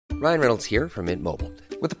Ryan Reynolds here from Mint Mobile.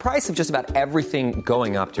 With the price of just about everything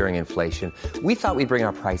going up during inflation, we thought we'd bring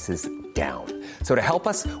our prices down. So to help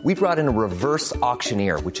us, we brought in a reverse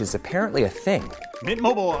auctioneer, which is apparently a thing. Mint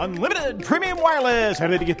Mobile Unlimited Premium Wireless. How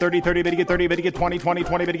to get 30, 30, bit to get 30, bit to get 20, 20,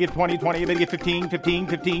 20, bit to get 20, 20, bit to get 15, 15,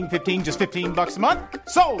 15, 15, just $15 a month?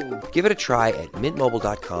 Sold! Give it a try at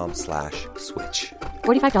mintmobile.com/switch.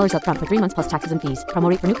 $45 up front for 3 months plus taxes and fees. Promo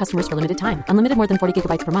rate for new customers for limited time. Unlimited more than 40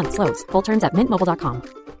 gigabytes per month. Slows full terms at mintmobile.com.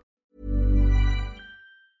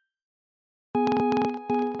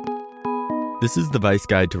 This is the Vice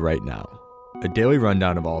Guide to Right Now, a daily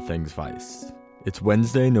rundown of all things Vice. It's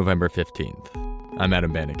Wednesday, November 15th. I'm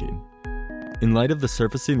Adam Bannicky. In light of the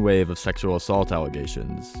surfacing wave of sexual assault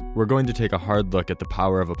allegations, we're going to take a hard look at the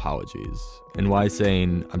power of apologies and why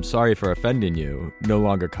saying, "I'm sorry for offending you," no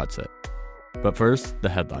longer cuts it. But first, the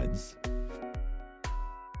headlines.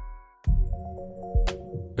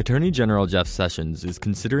 Attorney General Jeff Sessions is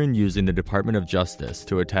considering using the Department of Justice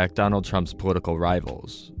to attack Donald Trump's political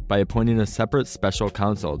rivals by appointing a separate special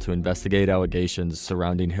counsel to investigate allegations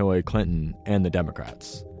surrounding Hillary Clinton and the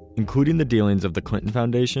Democrats, including the dealings of the Clinton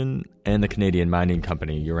Foundation and the Canadian mining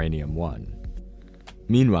company Uranium One.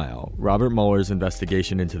 Meanwhile, Robert Mueller's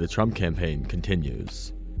investigation into the Trump campaign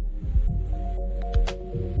continues.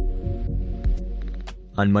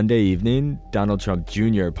 On Monday evening, Donald Trump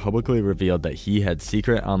Jr. publicly revealed that he had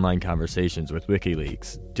secret online conversations with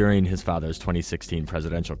WikiLeaks during his father's 2016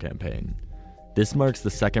 presidential campaign. This marks the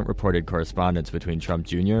second reported correspondence between Trump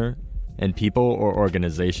Jr. and people or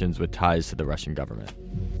organizations with ties to the Russian government.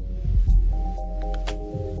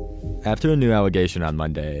 After a new allegation on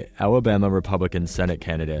Monday, Alabama Republican Senate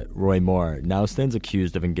candidate Roy Moore now stands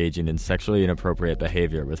accused of engaging in sexually inappropriate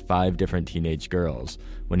behavior with 5 different teenage girls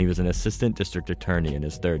when he was an assistant district attorney in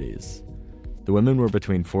his 30s. The women were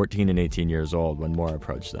between 14 and 18 years old when Moore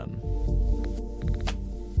approached them.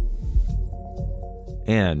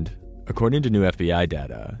 And, according to new FBI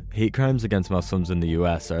data, hate crimes against Muslims in the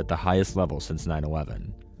U.S. are at the highest level since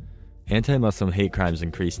 9/11. Anti-Muslim hate crimes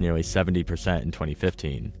increased nearly 70% in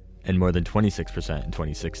 2015, and more than 26% in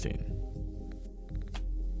 2016.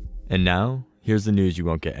 And now, here's the news you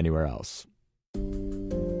won't get anywhere else.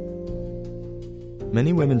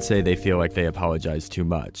 Many women say they feel like they apologize too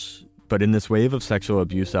much, but in this wave of sexual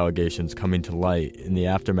abuse allegations coming to light in the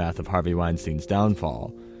aftermath of Harvey Weinstein's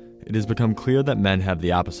downfall, it has become clear that men have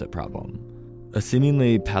the opposite problem, a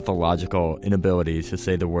seemingly pathological inability to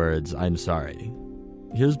say the words, "I'm sorry."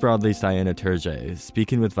 Here's Broadleaf's Diana Turgeon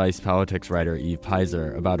speaking with Vice Politics writer Eve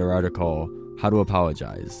Pizer about her article, How to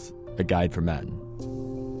Apologize, a Guide for Men.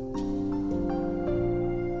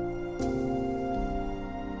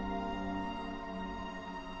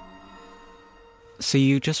 So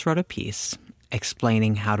you just wrote a piece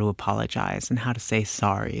explaining how to apologize and how to say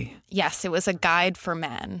sorry. Yes, it was a guide for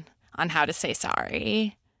men on how to say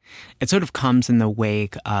sorry. It sort of comes in the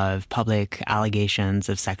wake of public allegations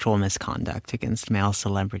of sexual misconduct against male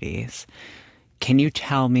celebrities. Can you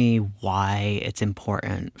tell me why it's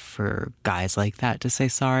important for guys like that to say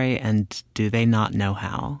sorry, and do they not know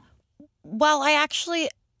how? Well, I actually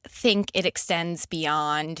think it extends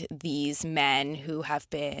beyond these men who have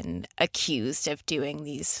been accused of doing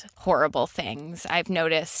these horrible things. I've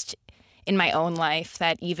noticed in my own life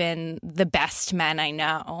that even the best men I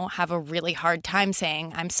know have a really hard time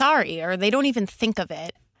saying, "I'm sorry," or they don't even think of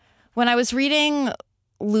it. When I was reading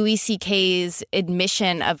Louis C.K.'s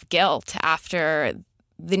admission of guilt after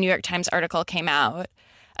the New York Times article came out,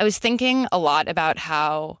 I was thinking a lot about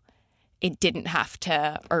how it didn't have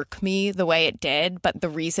to irk me the way it did, but the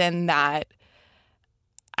reason that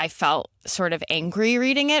I felt sort of angry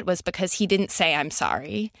reading it was because he didn't say, "I'm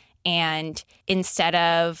sorry." And instead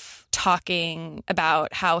of talking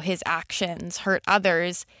about how his actions hurt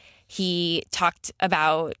others, he talked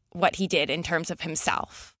about what he did in terms of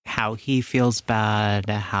himself. How he feels bad,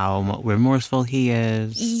 how remorseful he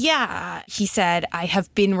is. Yeah. He said, "I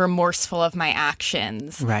have been remorseful of my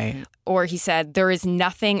actions." Right. Or he said, "There is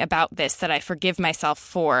nothing about this that I forgive myself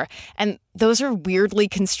for." And those are weirdly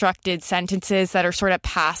constructed sentences that are sort of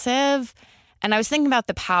passive. And I was thinking about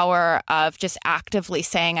the power of just actively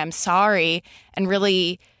saying, "I'm sorry." And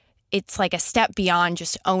really, it's like a step beyond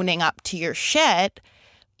just owning up to your shit.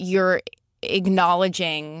 You're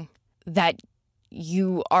acknowledging that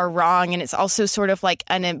you are wrong. And it's also sort of like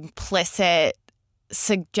an implicit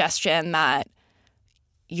suggestion that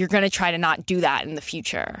you're going to try to not do that in the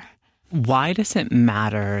future. Why does it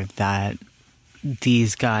matter that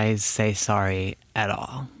these guys say sorry at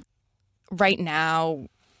all? Right now,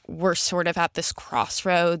 we're sort of at this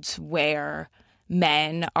crossroads where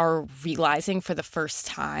men are realizing for the first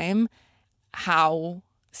time how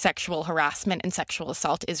sexual harassment and sexual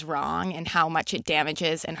assault is wrong and how much it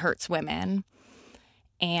damages and hurts women.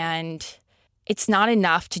 And it's not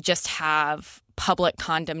enough to just have public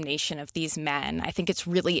condemnation of these men. I think it's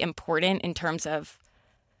really important in terms of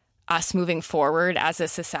us moving forward as a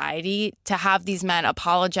society to have these men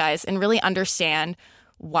apologize and really understand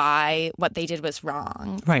why what they did was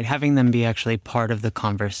wrong. Right, having them be actually part of the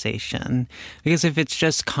conversation. Because if it's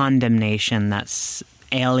just condemnation, that's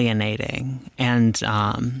alienating and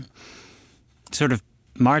sort of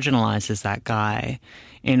marginalizes that guy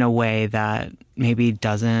in a way that maybe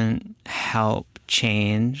doesn't help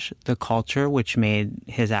change the culture which made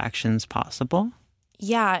his actions possible.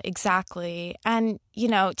 Yeah, exactly. And,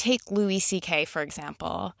 take Louis C.K., for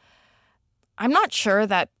example. I'm not sure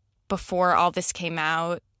that before all this came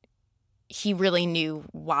out, he really knew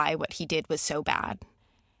why what he did was so bad.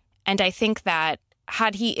 And I think that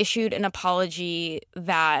had he issued an apology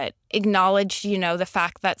that acknowledged, the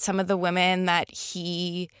fact that some of the women that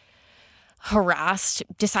he harassed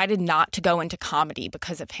decided not to go into comedy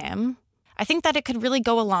because of him, I think that it could really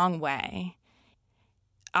go a long way.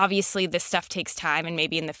 Obviously, this stuff takes time, and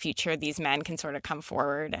maybe in the future these men can sort of come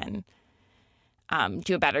forward and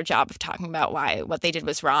do a better job of talking about why what they did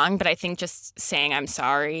was wrong. But I think just saying I'm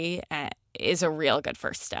sorry is a real good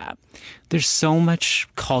first step. There's so much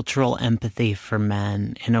cultural empathy for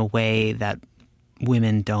men in a way that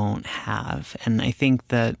women don't have. And I think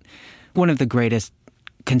that one of the greatest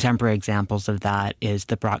contemporary examples of that is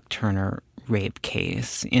the Brock Turner rape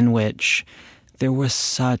case, in which there was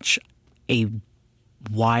such a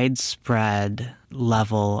widespread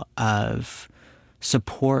level of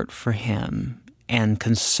support for him and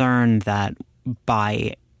concern that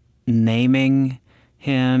by naming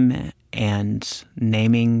him and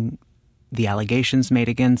naming the allegations made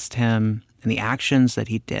against him and the actions that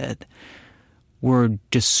he did were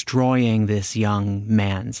destroying this young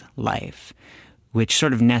man's life, which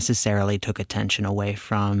sort of necessarily took attention away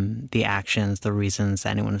from the actions, the reasons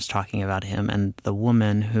anyone was talking about him, and the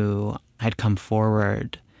woman who had come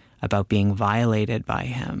forward about being violated by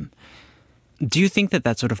him. Do you think that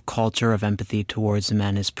that sort of culture of empathy towards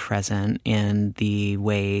men is present in the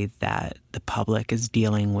way that the public is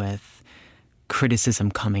dealing with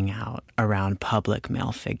criticism coming out around public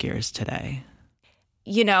male figures today?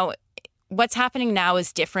 What's happening now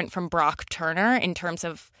is different from Brock Turner in terms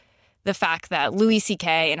of the fact that Louis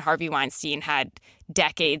C.K. and Harvey Weinstein had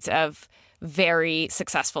decades of very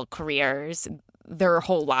successful careers. Their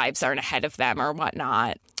whole lives aren't ahead of them or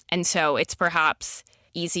whatnot. And so it's perhaps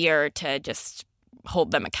easier to just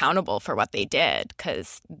hold them accountable for what they did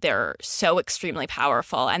because they're so extremely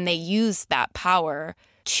powerful and they use that power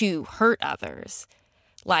to hurt others.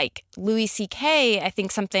 Like Louis C.K., I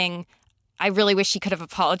think something I really wish he could have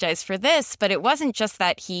apologized for this, but it wasn't just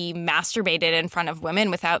that he masturbated in front of women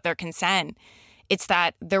without their consent. It's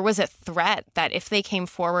that there was a threat that if they came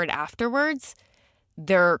forward afterwards,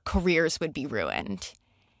 their careers would be ruined.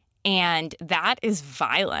 And that is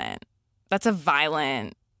violent. That's a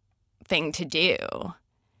violent thing to do.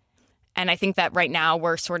 And I think that right now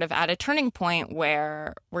we're sort of at a turning point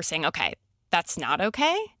where we're saying, okay, that's not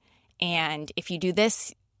okay. And if you do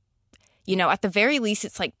this, at the very least,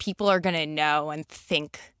 it's like people are going to know and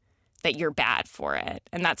think that you're bad for it.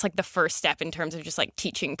 And that's like the first step in terms of just like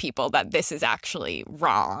teaching people that this is actually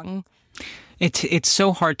wrong. It's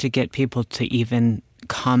so hard to get people to even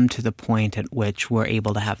come to the point at which we're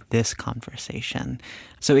able to have this conversation.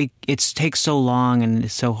 So it takes so long and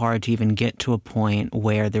it's so hard to even get to a point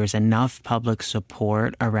where there's enough public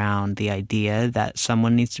support around the idea that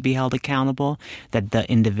someone needs to be held accountable, that the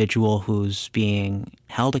individual who's being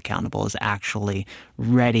held accountable is actually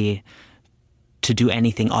ready to do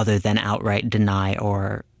anything other than outright deny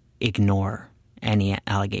or ignore any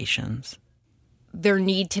allegations. There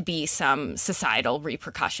need to be some societal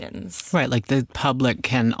repercussions. Right, like the public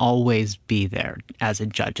can always be there as a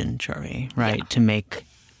judge and jury, right, yeah, to make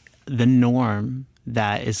the norm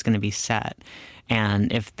that is going to be set.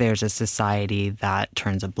 And if there's a society that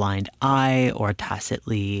turns a blind eye or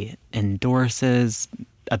tacitly endorses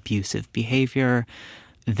abusive behavior,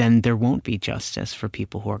 then there won't be justice for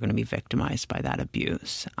people who are going to be victimized by that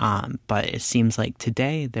abuse. But it seems like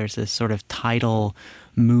today there's this sort of tidal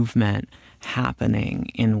movement happening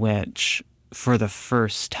in which, for the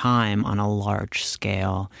first time on a large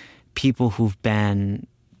scale, people who've been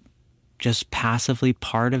just passively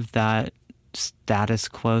part of that status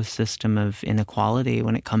quo system of inequality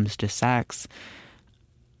when it comes to sex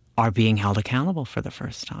are being held accountable for the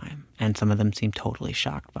first time. And some of them seem totally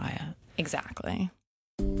shocked by it. Exactly.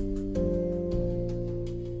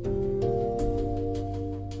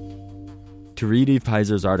 To read Eve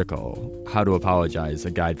Pizer's article, How to Apologize,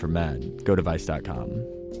 A Guide for Men, go to Vice.com.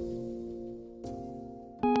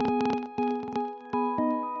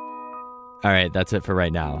 All right, that's it for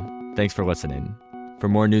right now. Thanks for listening. For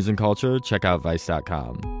more news and culture, check out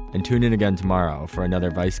Vice.com. And tune in again tomorrow for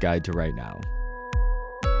another Vice Guide to Right Now.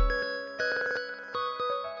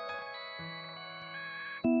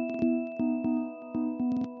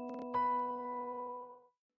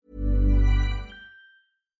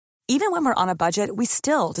 Even when we're on a budget, we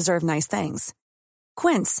still deserve nice things.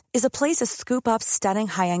 Quince is a place to scoop up stunning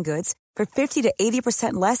high-end goods for 50 to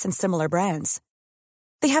 80% less than similar brands.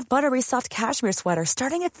 They have buttery soft cashmere sweaters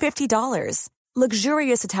starting at $50,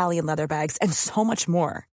 luxurious Italian leather bags, and so much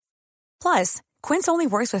more. Plus, Quince only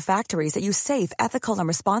works with factories that use safe, ethical, and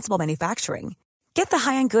responsible manufacturing. Get the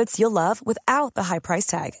high-end goods you'll love without the high price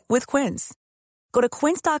tag with Quince. Go to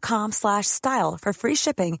quince.com/style for free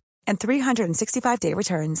shipping and 365-day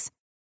returns.